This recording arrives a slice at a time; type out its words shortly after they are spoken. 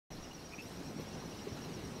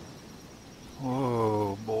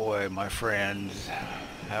my friends.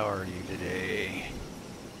 How are you today?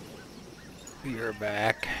 We are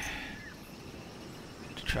back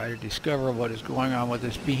to try to discover what is going on with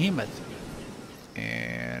this behemoth.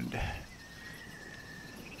 And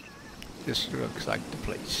this looks like the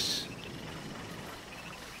place.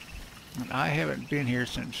 And I haven't been here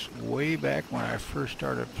since way back when I first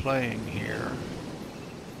started playing here.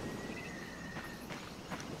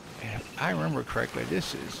 And if I remember correctly,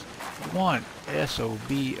 this is one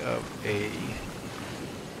SOB of a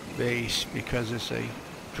base because it's a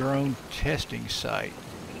drone testing site.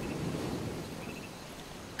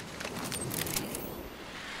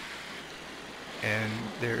 And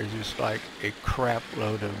there is just like a crap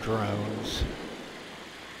load of drones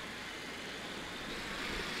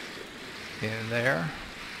in there,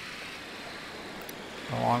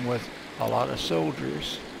 along with a lot of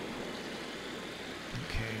soldiers.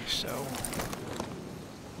 Okay, so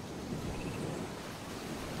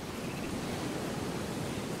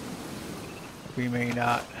we may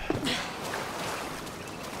not.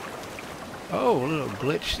 Oh, a little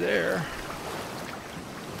glitch there.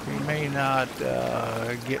 We may not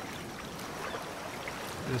get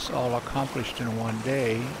this all accomplished in one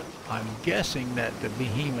day. I'm guessing that the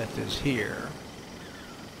behemoth is here.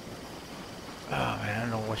 Oh man, I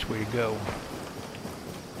don't know which way to go.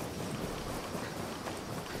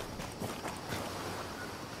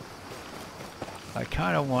 I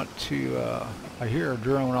kind of want to, I hear a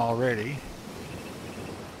drone already.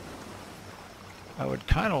 I would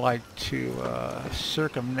kind of like to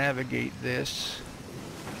circumnavigate this.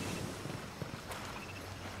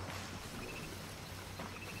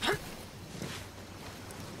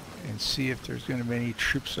 And see if there's going to be any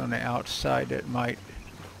troops on the outside that might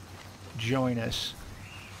join us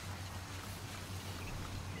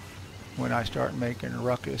when I start making a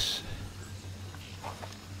ruckus.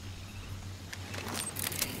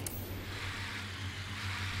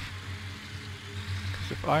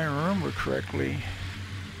 Because if I remember correctly,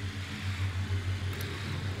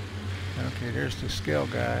 okay, there's the scale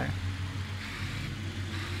guy.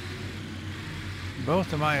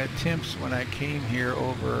 Both of my attempts when I came here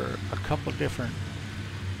over a couple different,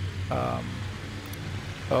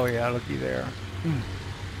 oh yeah, looky there.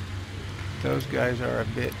 Those guys are a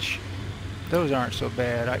bitch. Those aren't so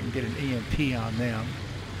bad. I can get an EMP on them.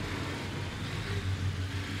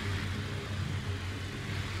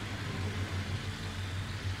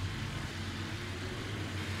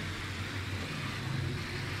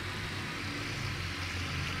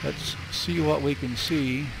 Let's see what we can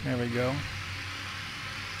see. There we go.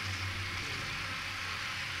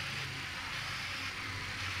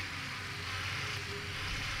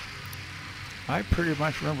 I pretty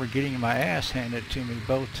much remember getting my ass handed to me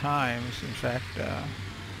both times. In fact,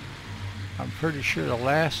 I'm pretty sure the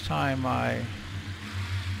last time wow,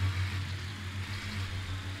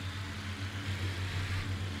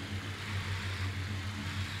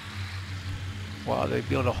 they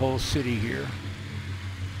built a whole city here.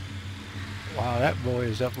 Wow, that boy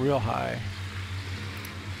is up real high.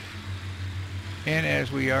 And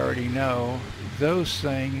as we already know, those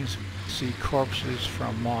things see corpses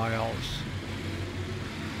from miles.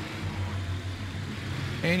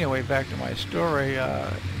 Anyway, back to my story.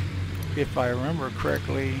 If I remember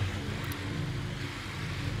correctly,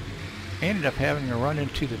 I ended up having to run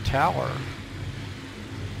into the tower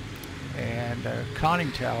and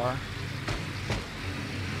conning tower,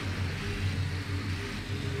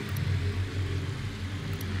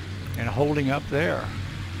 and holding up there,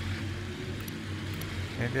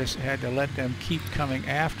 and just had to let them keep coming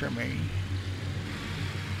after me.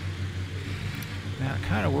 Now it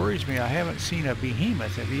kind of worries me. I haven't seen a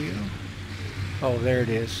behemoth, have you? Oh, there it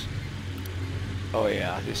is. Oh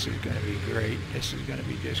yeah, this is going to be great. This is going to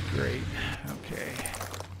be just great. Okay.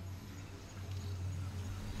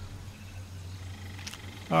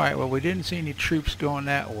 Alright, well, we didn't see any troops going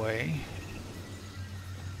that way.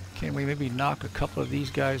 Can we maybe knock a couple of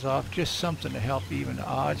these guys off? Just something to help even the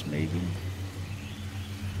odds, maybe?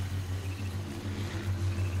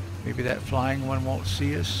 Maybe that flying one won't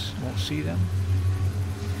see us, won't see them.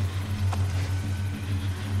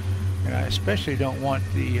 And I especially don't want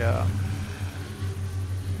the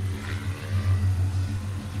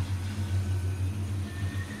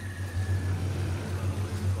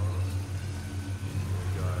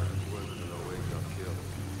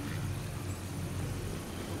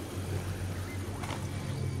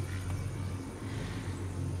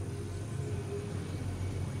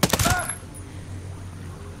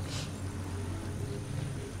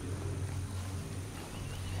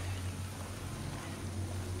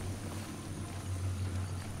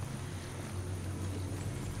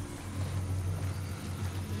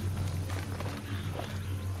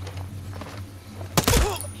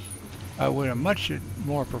I would have much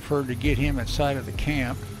more preferred to get him inside of the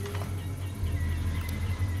camp.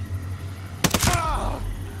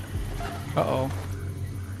 Uh-oh.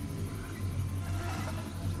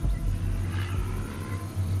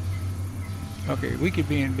 Okay, we could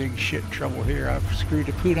be in big shit trouble here. I've screwed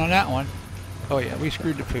the poot on that one. Oh yeah, we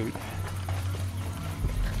screwed the poot.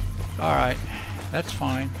 Alright, that's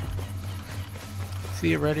fine.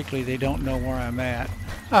 Theoretically, they don't know where I'm at.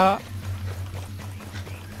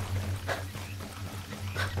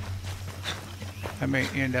 I may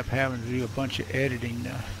end up having to do a bunch of editing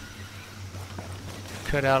to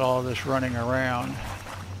cut out all this running around.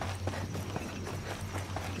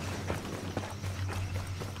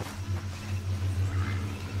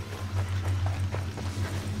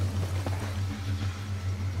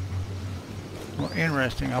 Well,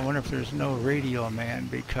 interesting. I wonder if there's no radio man,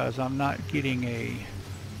 because I'm not getting a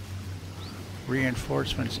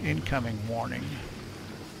reinforcements incoming warning.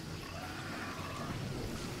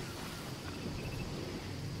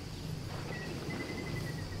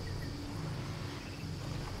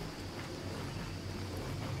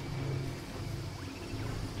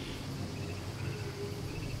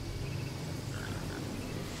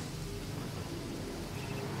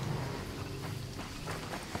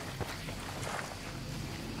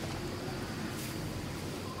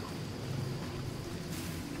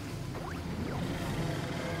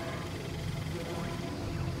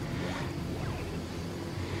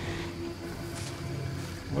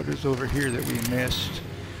 What is over here that we missed?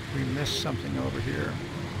 We missed something over here.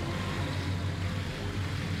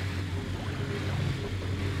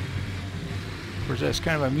 Of course, that's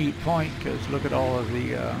kind of a moot point, because look at all of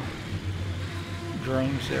the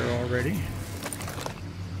drones there already.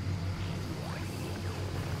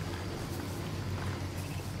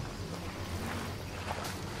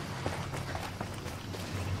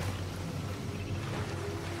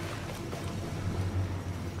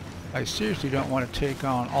 I seriously don't want to take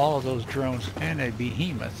on all of those drones and a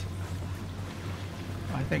behemoth.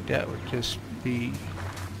 I think that would just be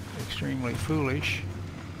extremely foolish.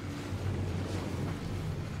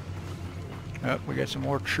 Oh, we got some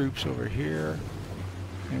more troops over here,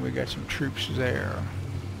 and we got some troops there.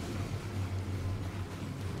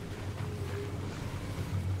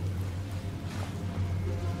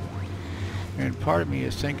 And part of me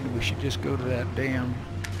is thinking we should just go to that damn...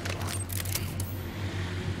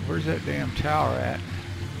 Where's that damn tower at?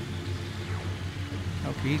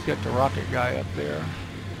 Okay, he's got the rocket guy up there.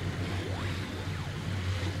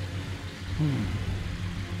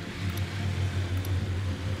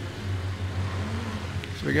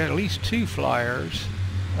 So we got at least 2 flyers,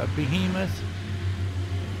 a behemoth,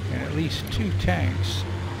 and at least 2 tanks.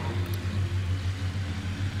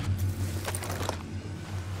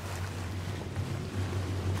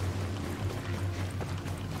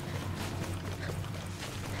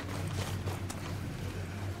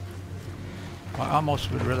 I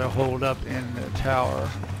almost would rather hold up in the tower,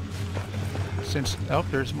 since, oh,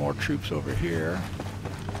 there's more troops over here.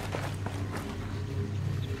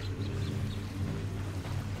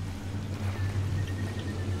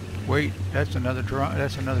 Wait, that's another drone.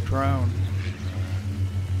 That's another drone.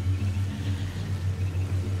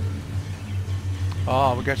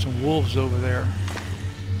 Oh, we got some wolves over there.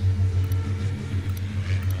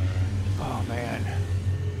 Oh man.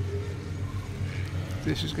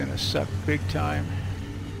 This is gonna suck big time.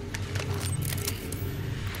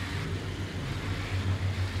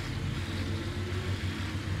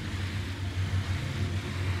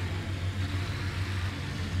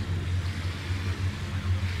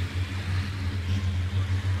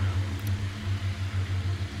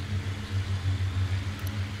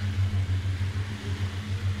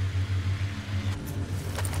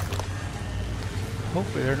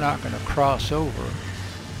 Hopefully they're not gonna cross over.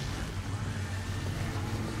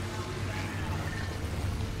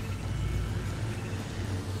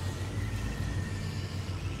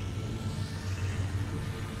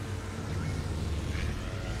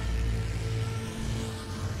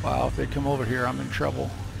 Wow, if they come over here, I'm in trouble.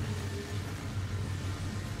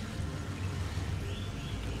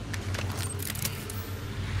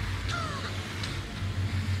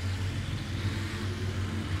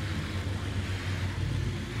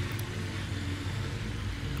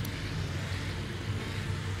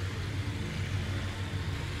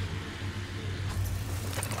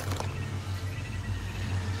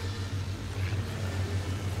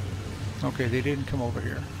 Okay, they didn't come over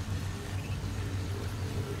here.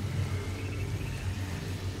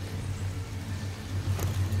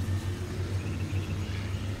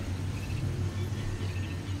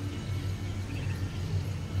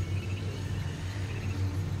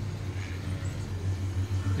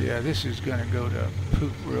 Yeah, this is going to go to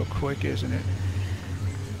poop real quick, isn't it?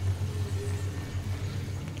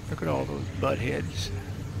 Look at all those butt heads.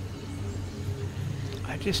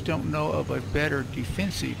 I just don't know of a better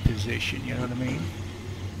defensive position, you know what I mean?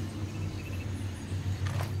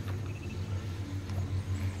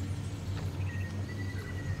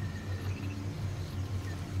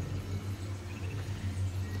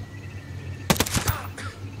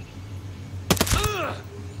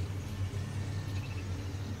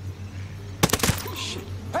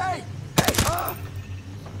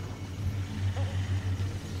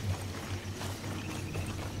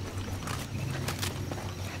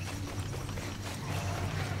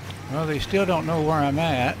 Well, they still don't know where I'm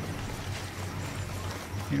at.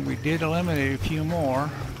 And we did eliminate a few more.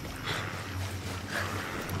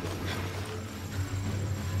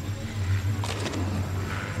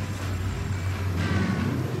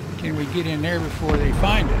 Can we get in there before they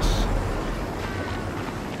find us?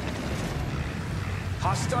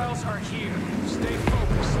 Hostiles are here. Stay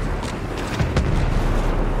focused.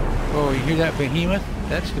 Oh, you hear that behemoth?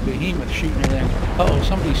 That's the behemoth shooting everything. Uh-oh,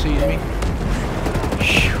 somebody sees me.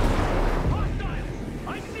 Shoo.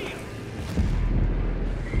 I see him.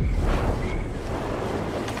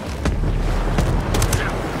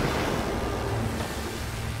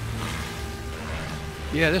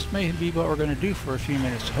 Yeah, this may be what we're going to do for a few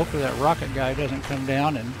minutes. Hopefully that rocket guy doesn't come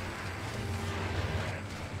down and...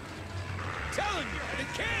 Telling you, they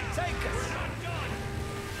can't take us.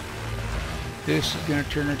 This is going to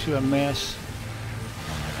turn into a mess.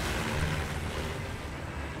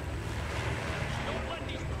 Don't let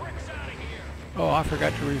these pricks out of here. Oh, I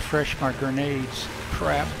forgot to refresh my grenades.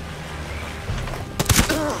 Crap.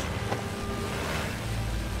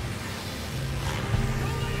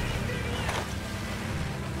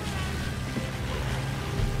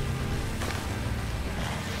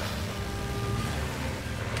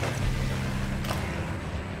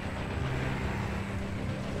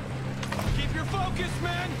 Keep your focus,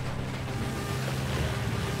 man.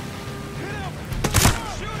 Hit him.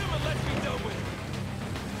 Shoot him and let's be done with it.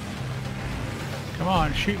 Come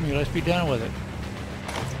on, shoot me. Let's be done with it.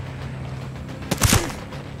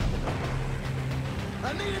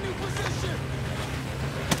 I need a new position.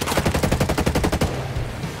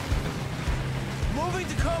 Moving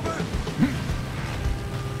to cover.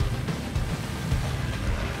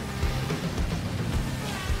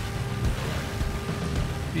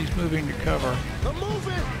 He's moving to cover. I'm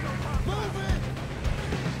moving. Moving.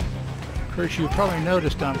 Of course, you probably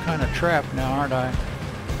noticed I'm kind of trapped now, aren't I?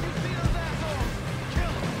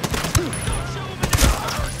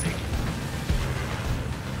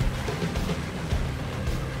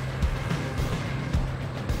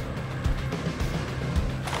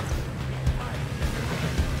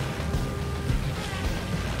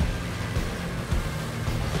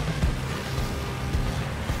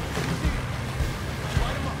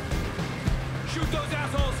 Shoot those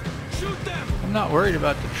assholes! Shoot them! I'm not worried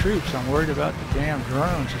about the troops. I'm worried about the damn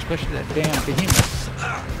drones, especially that damn behemoth.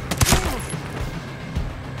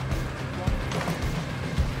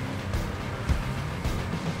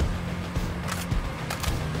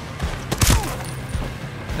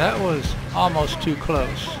 That was almost too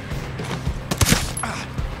close.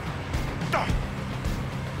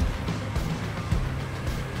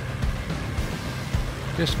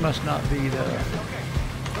 This must not be the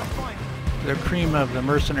cream of the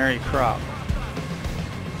mercenary crop.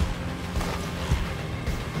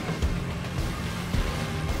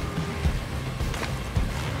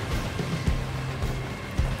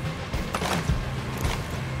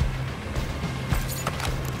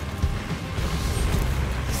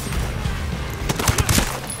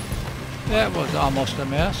 That was almost a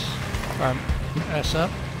mess, or mess up.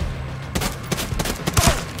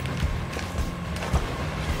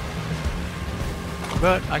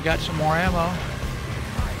 But I got some more ammo.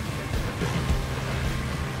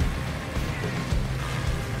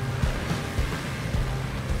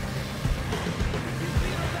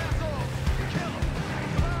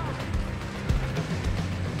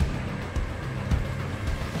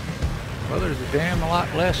 Well, there's a damn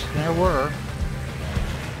lot less than there were.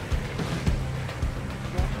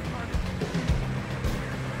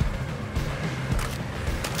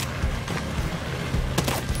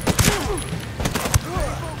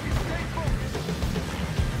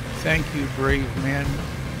 Thank you, brave men,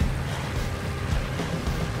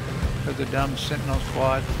 for the dumb Sentinel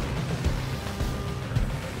squad.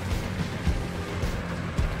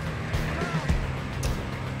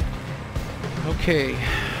 Okay.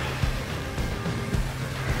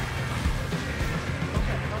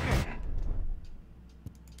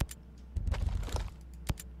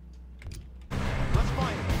 Let's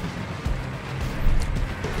find him.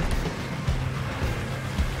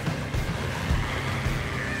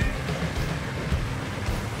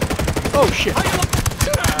 Oh shit!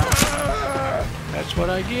 That's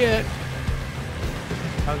what I get.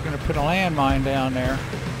 I was going to put a landmine down there.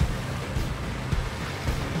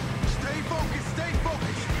 Stay focused, stay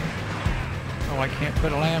focused. Oh, I can't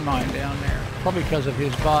put a landmine down there. Probably because of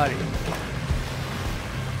his body.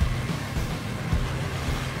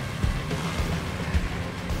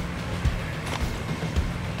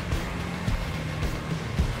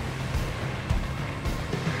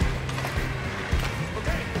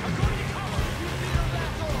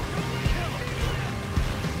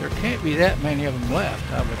 There can't be that many of them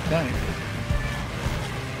left, I would think.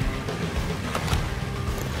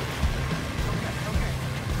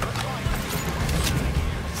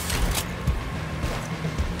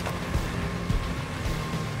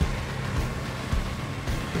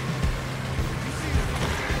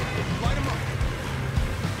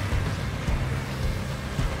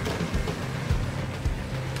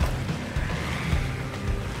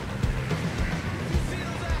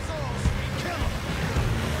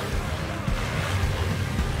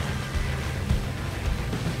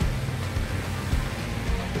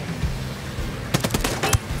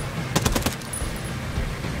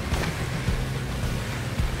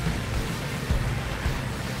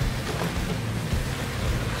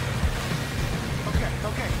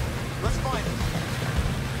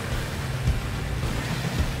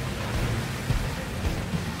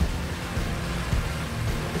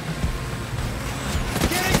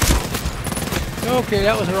 Okay,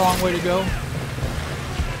 that was the wrong way to go.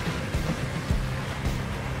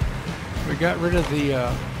 We got rid of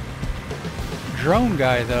the drone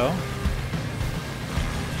guy, though.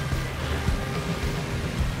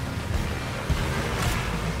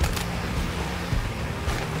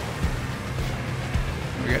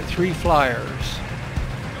 We got 3 flyers.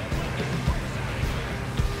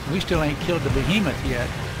 We still ain't killed the behemoth yet.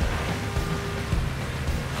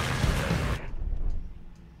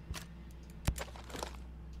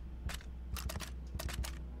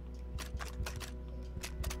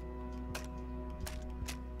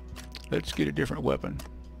 Let's get a different weapon.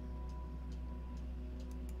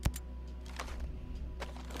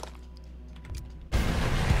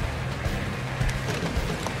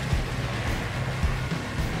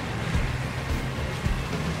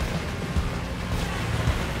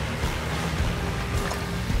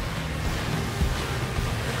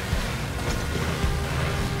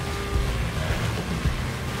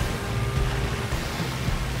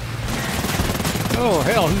 Oh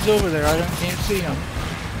hell, who's over there? I can't see him.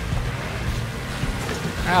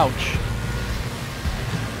 Ouch.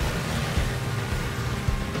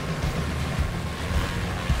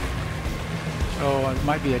 Oh, it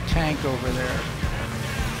might be a tank over there.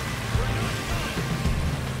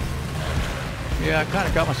 Yeah, I kind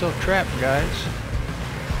of got myself trapped, guys.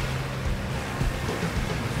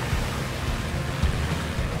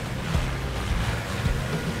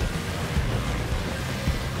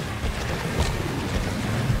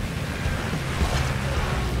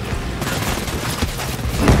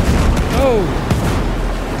 Oh!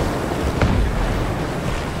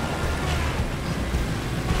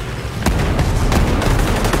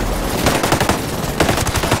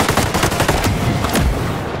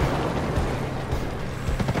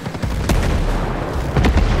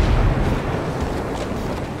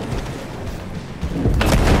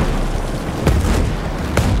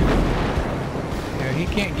 Yeah, he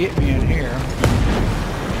can't get me in here.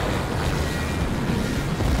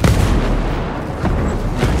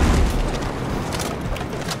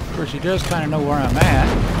 Of course, he does kind of know where I'm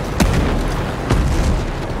at.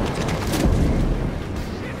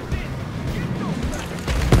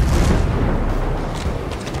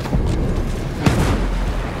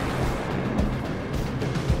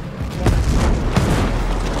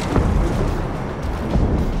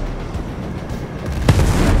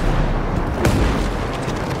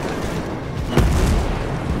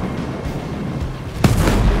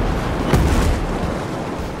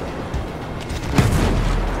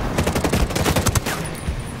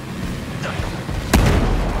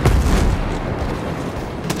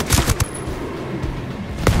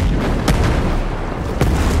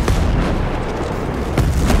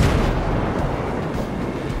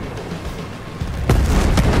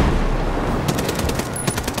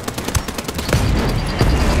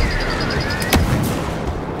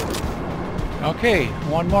 Okay,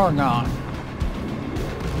 one more gone.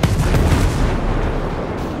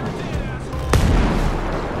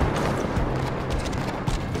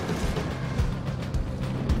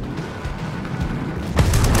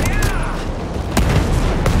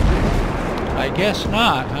 I guess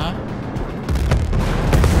not, huh?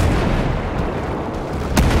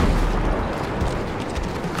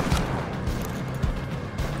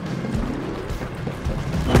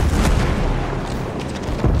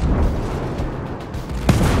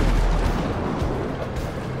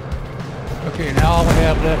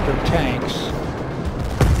 left are tanks.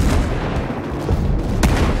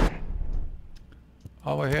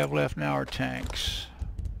 All we have left now are tanks.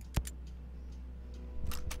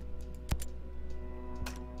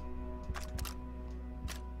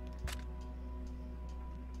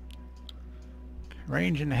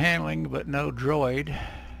 Range and handling, but no droid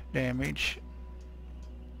damage.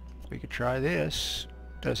 We could try this.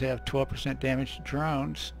 Does have 12% damage to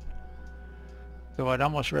drones. Though I'd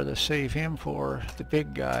almost rather save him for the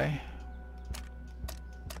big guy.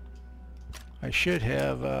 I should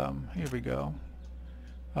have, here we go.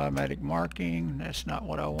 Automatic marking, that's not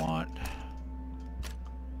what I want.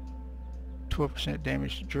 12%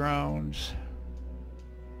 damage to drones.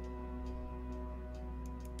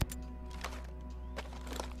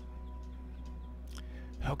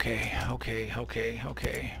 Okay.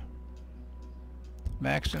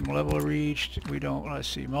 Maximum level reached. We don't, let's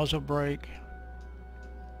see, muzzle brake.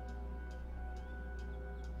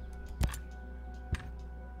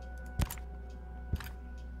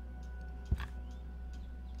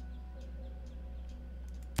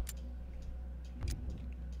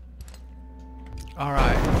 All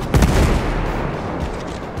right.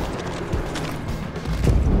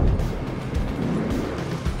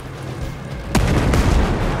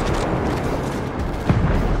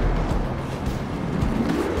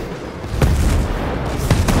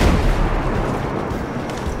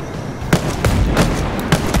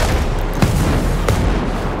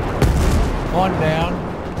 One down.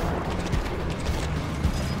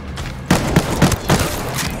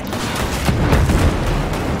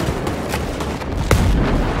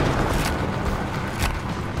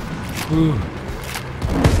 Ooh.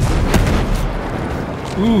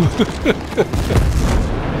 Ooh.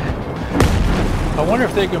 I wonder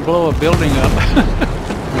if they can blow a building up.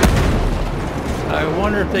 I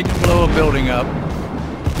wonder if they can blow a building up.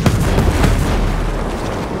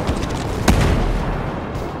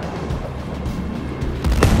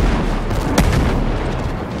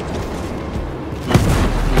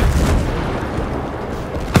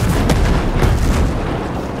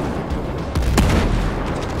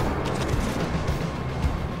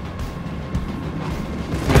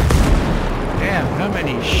 How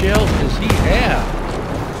many shells does he have?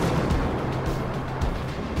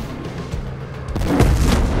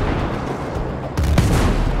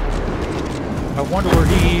 I wonder where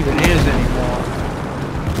he even is anymore.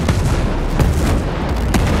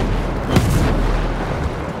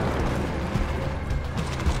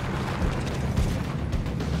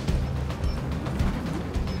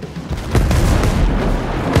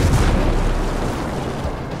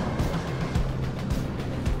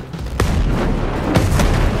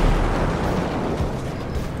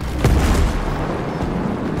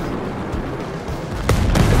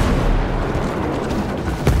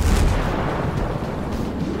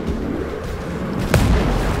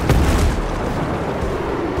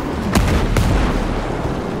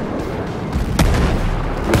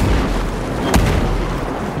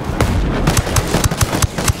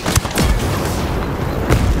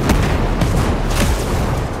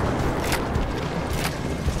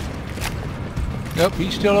 Nope,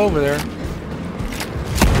 he's still over there. And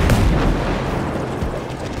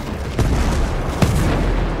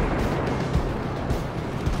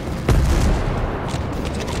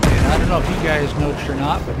I don't know if you guys noticed or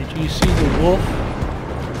not, but did you see the wolf?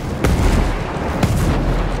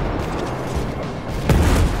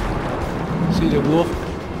 See the wolf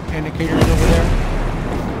indicators over there?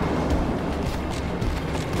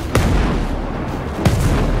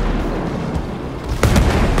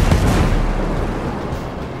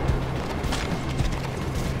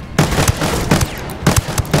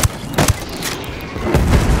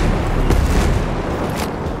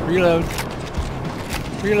 Reload.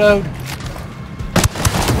 Reload.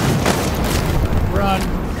 Run.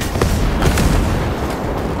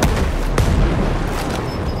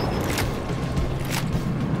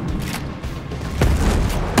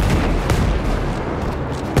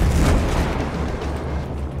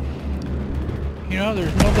 You know,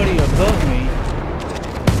 there's nobody above me.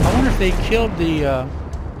 I wonder if they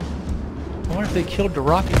killed the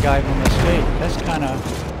rocket guy by mistake. That's kind of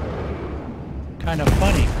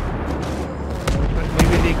funny. But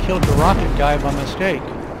maybe they killed the rocket guy by mistake.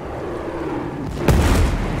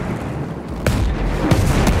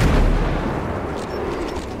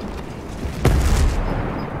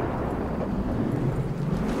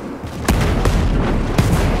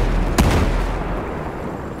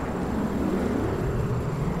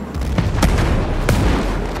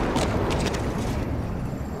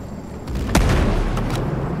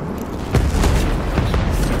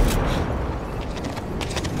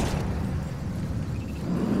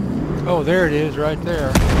 Oh, there it is, right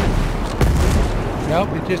there. Nope,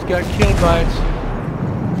 it just got killed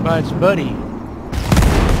by its buddy.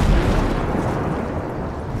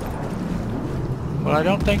 Well, I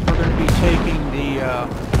don't think we're going to be taking the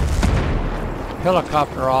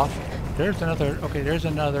helicopter off. There's another. Okay, there's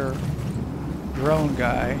another drone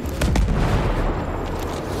guy.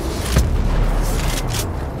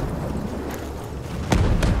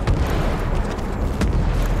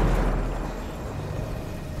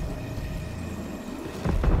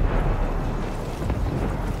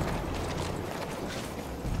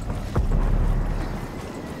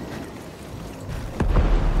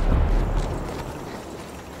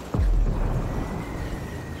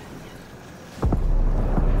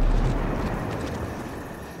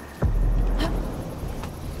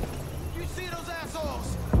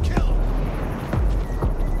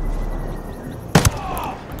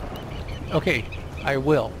 Okay, I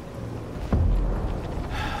will.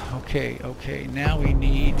 Okay, now we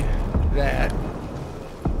need that.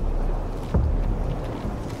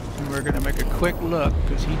 And we're going to make a quick look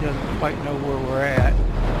because he doesn't quite know where we're at.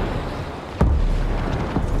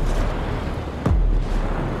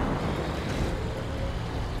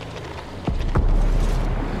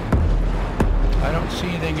 I don't see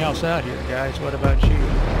anything else out here, guys. What about you?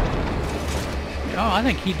 Oh, I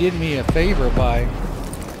think he did me a favor by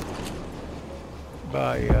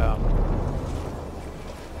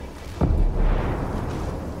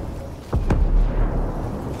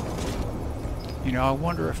you know, I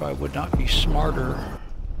wonder if I would not be smarter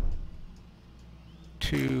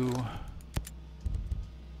to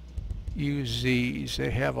use these.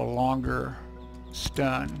 They have a longer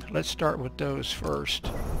stun. Let's start with those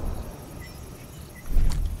first.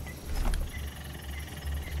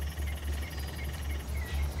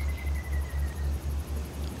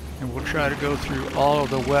 And we'll try to go through all of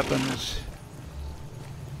the weapons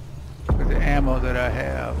with the ammo that I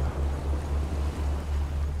have.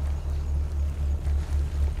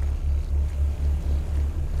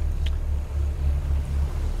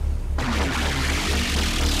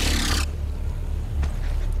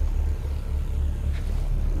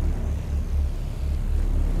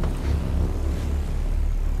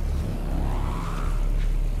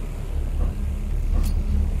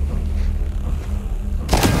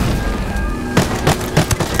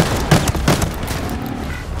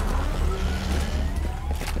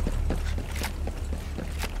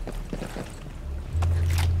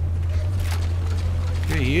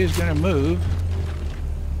 He is going to move.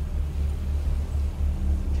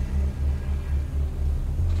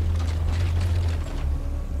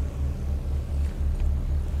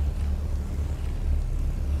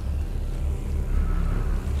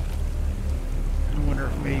 I wonder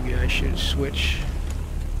if maybe I should switch.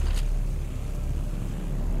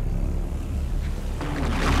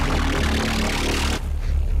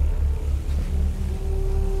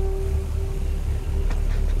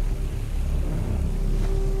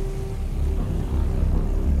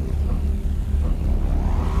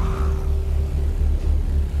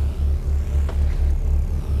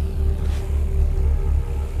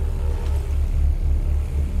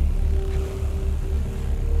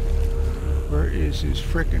 Where is his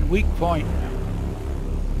frickin' weak point?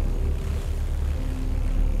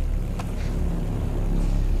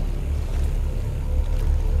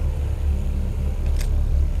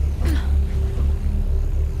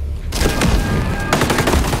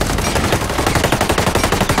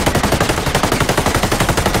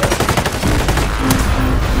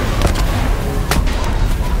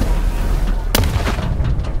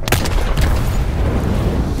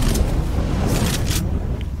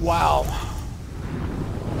 Wow.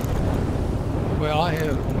 Well, I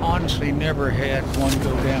have honestly never had one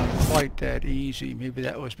go down quite that easy. Maybe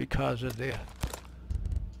that was because of the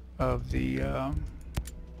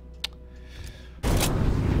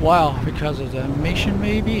wow, because of the mission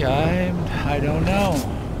maybe. I don't know,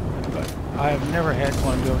 but I've never had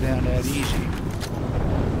one go down that easy.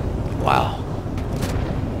 Wow.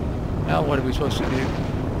 Now what are we supposed to do?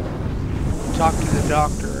 Talk to the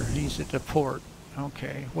doctor. He's at the port.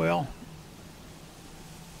 Okay, well,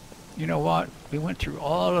 you know what? We went through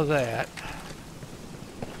all of that.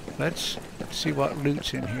 Let's see what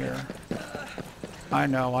loot's in here. I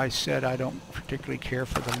know I said I don't particularly care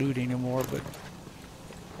for the loot anymore, but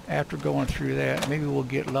after going through that, maybe we'll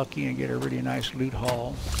get lucky and get a really nice loot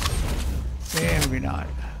haul. Yeah, maybe not.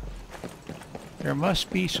 There must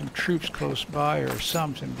be some troops close by or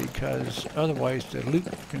something, because otherwise the loot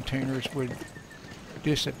containers would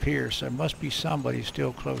disappear. So there must be somebody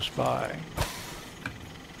still close by.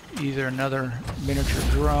 Either another miniature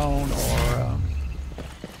drone or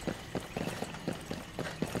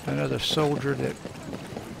Another soldier that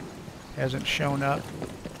hasn't shown up.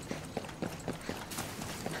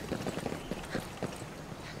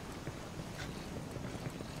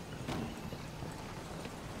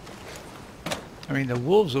 I mean, the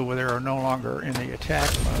wolves over there are no longer in the attack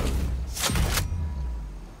mode.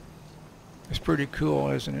 It's pretty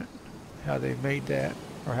cool, isn't it? How they made that,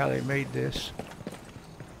 or how they made this.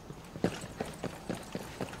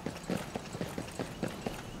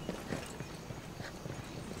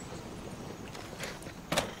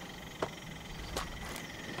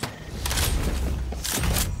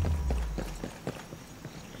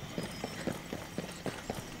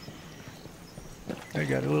 They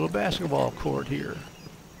got a little basketball court here.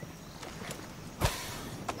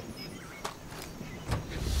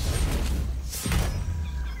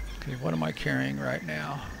 Okay, what am I carrying right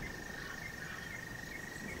now?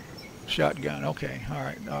 Shotgun. Okay, all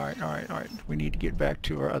right. We need to get back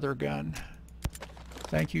to our other gun.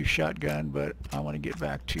 Thank you, shotgun, but I want to get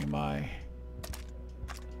back to my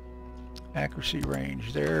accuracy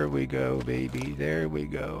range. There we go, baby. There we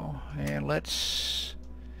go. And let's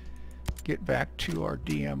get back to our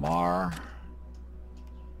DMR.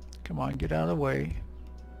 Come on, get out of the way.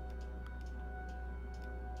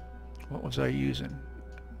 What was I using?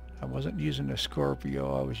 I wasn't using the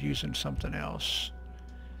Scorpio. I was using something else.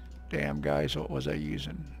 Damn, guys, what was I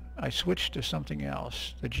using? I switched to something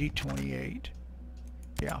else. The G28.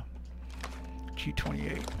 Yeah.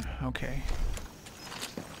 G28. Okay.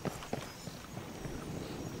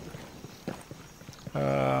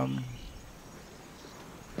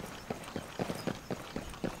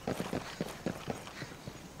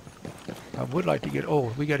 I would like to get,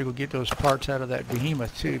 oh, we got to go get those parts out of that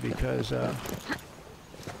behemoth too, because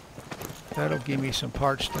that'll give me some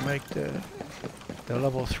parts to make the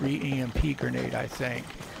level 3 EMP grenade, I think.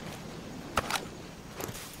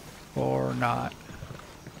 Or not.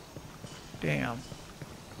 Damn.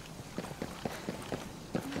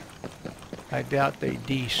 I doubt they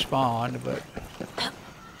despawned, but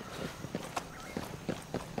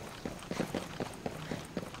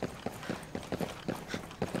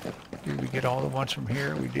did we get all the ones from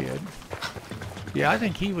here? We did. Yeah, I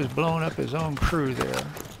think he was blowing up his own crew there,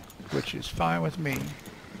 which is fine with me.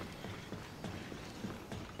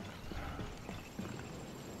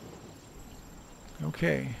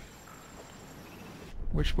 Okay.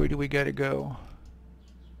 Which way do we got to go?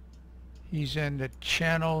 He's in the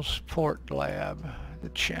channels port lab. The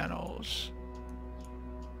channels.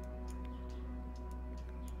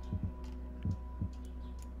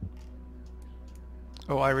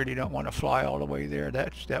 Oh, I really don't want to fly all the way there.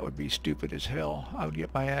 That would be stupid as hell. I would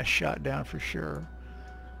get my ass shot down for sure.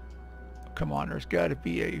 Come on, there's got to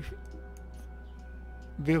be a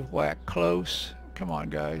bivouac close. Come on,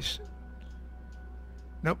 guys.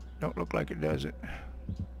 Nope, don't look like it, does it?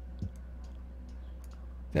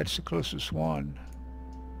 That's the closest one.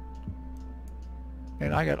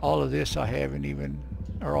 And I got all of this I haven't even,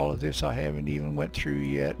 or all of this I haven't even went through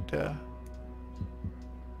yet to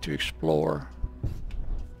explore.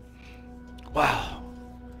 Wow.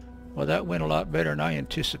 Well, that went a lot better than I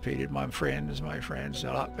anticipated, my friends, a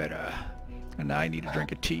lot better. And now I need to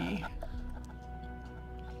drink a tea.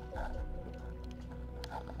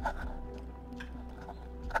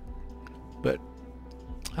 But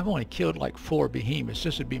I've only killed like 4 behemoths.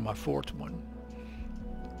 This would be my 4th one.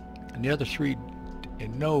 And the other 3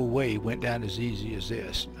 in no way went down as easy as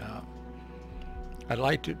this. I'd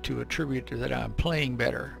like to attribute to that I'm playing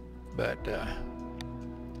better, but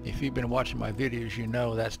if you've been watching my videos, you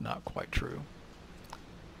know that's not quite true.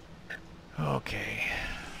 Okay.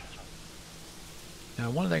 Now,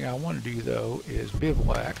 one thing I want to do though is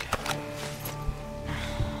bivouac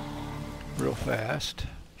real fast.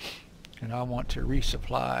 And I want to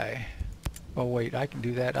resupply. Oh wait, I can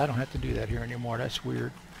do that. I don't have to do that here anymore. That's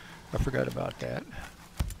weird. I forgot about that.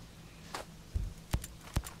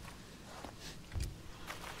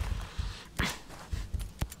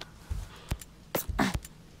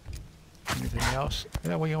 Anything else?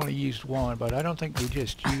 Yeah, we only used 1, but I don't think we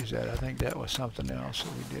just used that. I think that was something else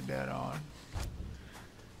that we did that on.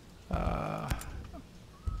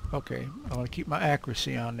 Okay, I want to keep my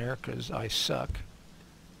accuracy on there because I suck.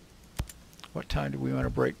 What time do we want to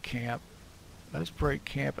break camp? Let's break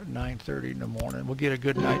camp at 9:30 in the morning. We'll get a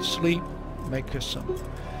good night's sleep, make us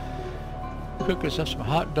cook us up some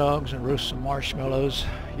hot dogs and roast some marshmallows.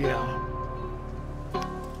 Yeah.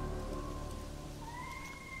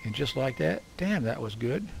 And just like that, damn, that was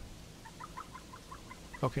good.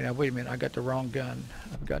 Okay, now wait a minute, I got the wrong gun.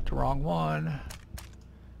 I've got the wrong one.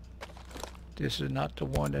 This is not the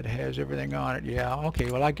one that has everything on it. Yeah,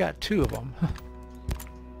 okay, well I got 2 of them.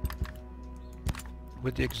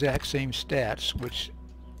 with the exact same stats, which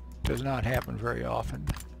does not happen very often.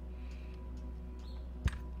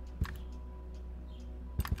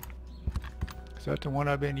 Is that the one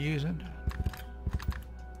I've been using?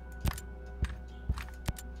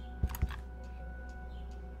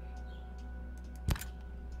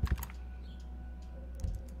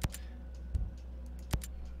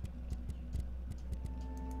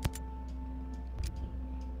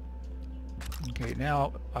 Okay,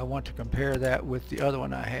 now I want to compare that with the other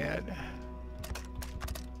one I had.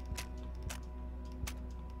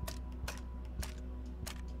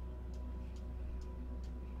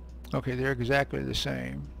 Okay, they're exactly the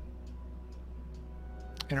same.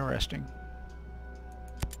 Interesting.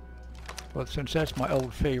 Well, since that's my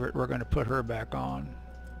old favorite, we're going to put her back on.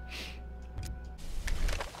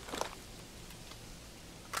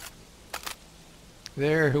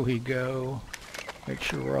 There we go. Make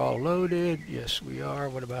sure we're all loaded. Yes, we are.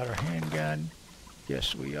 What about our handgun?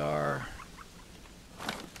 Yes, we are.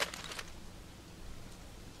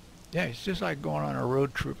 Yeah, it's just like going on a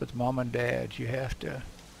road trip with mom and dad. You have to,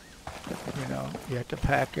 you know, you have to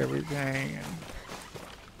pack everything.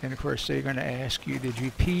 And of course, they're going to ask you, did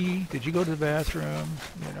you pee? Did you go to the bathroom?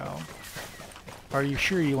 You know, are you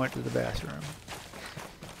sure you went to the bathroom?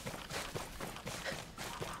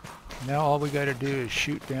 Now all we got to do is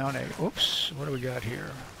shoot down a, oops, what do we got here?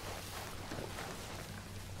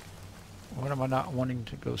 What am I not wanting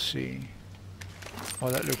to go see? Oh,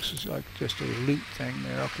 that looks like just a loot thing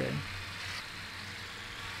there, okay.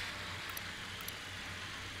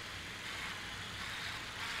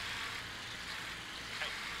 Hey,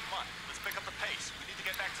 come on, let's pick up the pace. We need to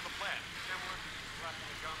get back to the plant.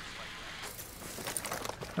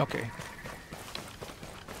 Okay.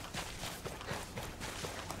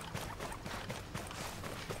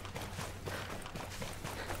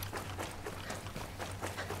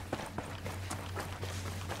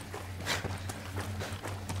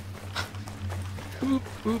 Oop,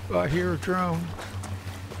 oop, I hear a drone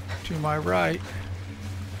to my right.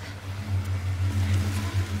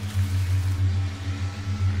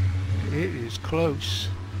 It is close.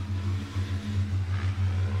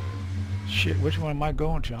 Shit, which one am I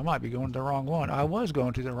going to? I might be going to the wrong one. I was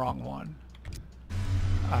going to the wrong one.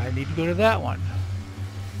 I need to go to that one.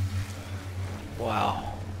 Wow.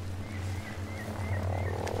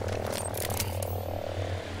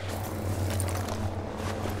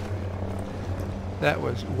 That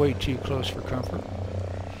was way too close for comfort.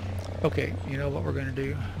 Okay, you know what we're going to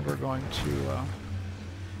do? We're going to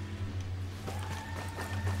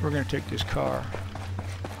take this car.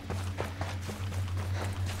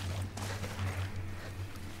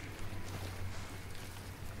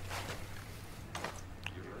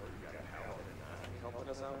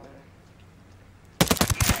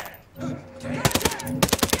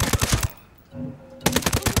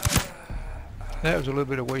 That was a little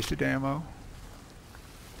bit of wasted ammo.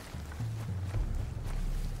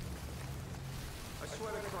 I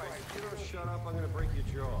swear to Christ, if you don't shut up, I'm gonna break your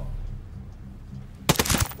jaw.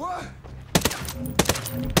 What?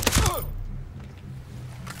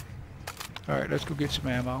 Alright, let's go get some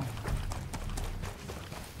ammo.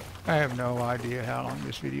 I have no idea how long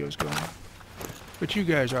this video is going, but you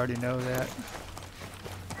guys already know that.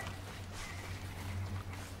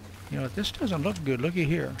 You know, this doesn't look good. Looky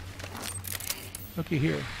here. Looky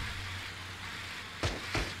here.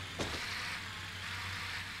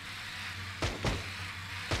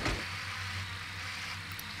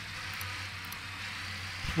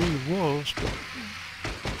 Three wolves, but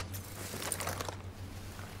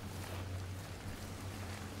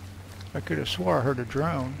I could have swore I heard a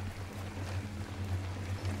drone.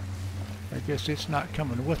 I guess it's not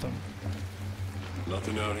coming with them.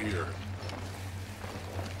 Nothing out here.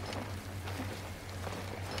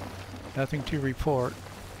 Nothing to report.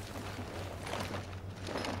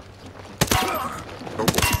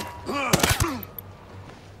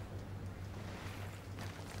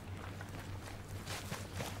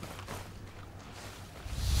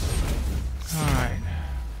 Alright.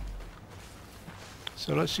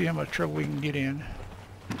 So let's see how much trouble we can get in.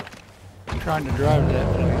 I'm trying to drive to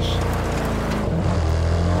that place.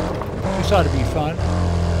 This ought to be fun.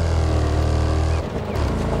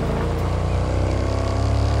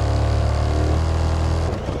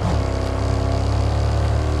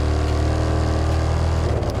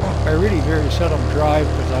 I really very seldom drive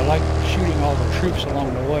because I like shooting all the troops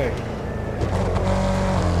along the way.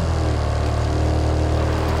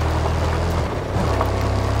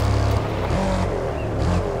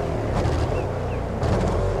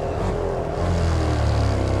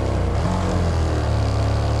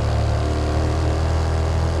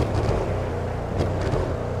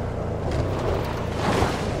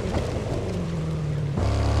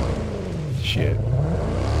 shit.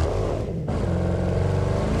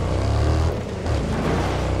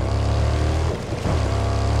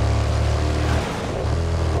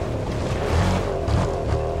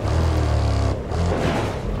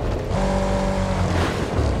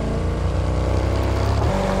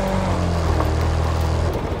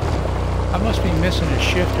 I must be missing a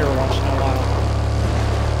shift every once in a while.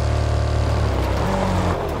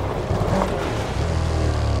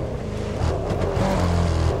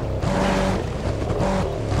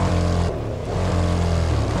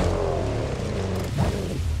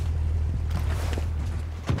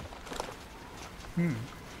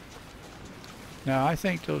 Now I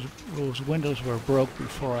think those windows were broke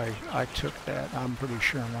before I took that. I'm pretty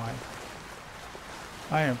sure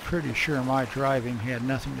I am pretty sure my driving had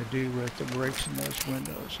nothing to do with the brakes in those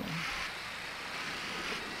windows.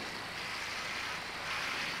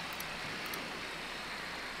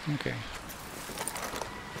 Okay.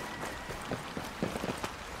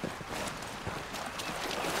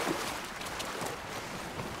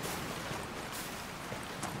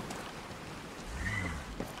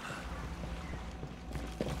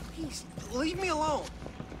 Please, leave me alone.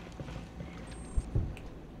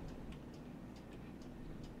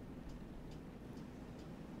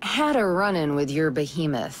 Had a run-in with your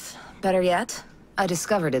behemoth. Better yet, I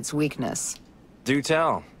discovered its weakness. Do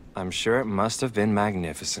tell. I'm sure it must have been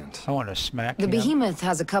magnificent. I want to smack The him. behemoth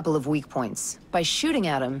has a couple of weak points. By shooting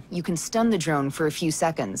at him, you can stun the drone for a few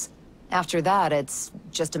seconds. After that, it's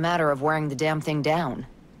just a matter of wearing the damn thing down.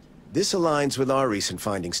 This aligns with our recent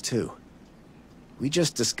findings, too. We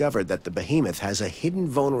just discovered that the behemoth has a hidden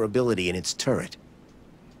vulnerability in its turret.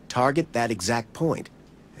 Target that exact point,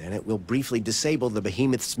 and it will briefly disable the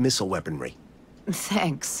behemoth's missile weaponry.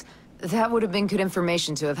 Thanks. That would have been good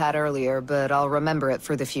information to have had earlier, but I'll remember it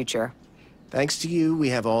for the future. Thanks to you, we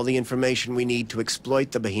have all the information we need to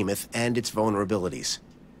exploit the behemoth and its vulnerabilities.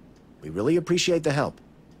 We really appreciate the help.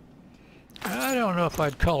 I don't know if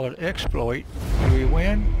I'd call it exploit. Did we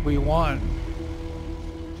win? We won.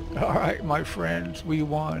 All right, my friends, we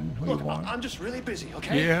won. We Look, won. I'm just really busy,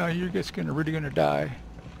 okay? Yeah, you're just really gonna die.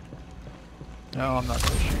 No, I'm not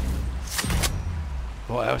gonna shoot.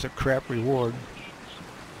 Well, that was a crap reward.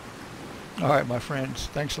 All right, my friends,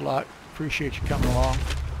 thanks a lot. Appreciate you coming along.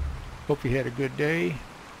 Hope you had a good day,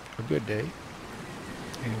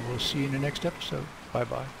 and we'll see you in the next episode.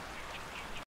 Bye-bye.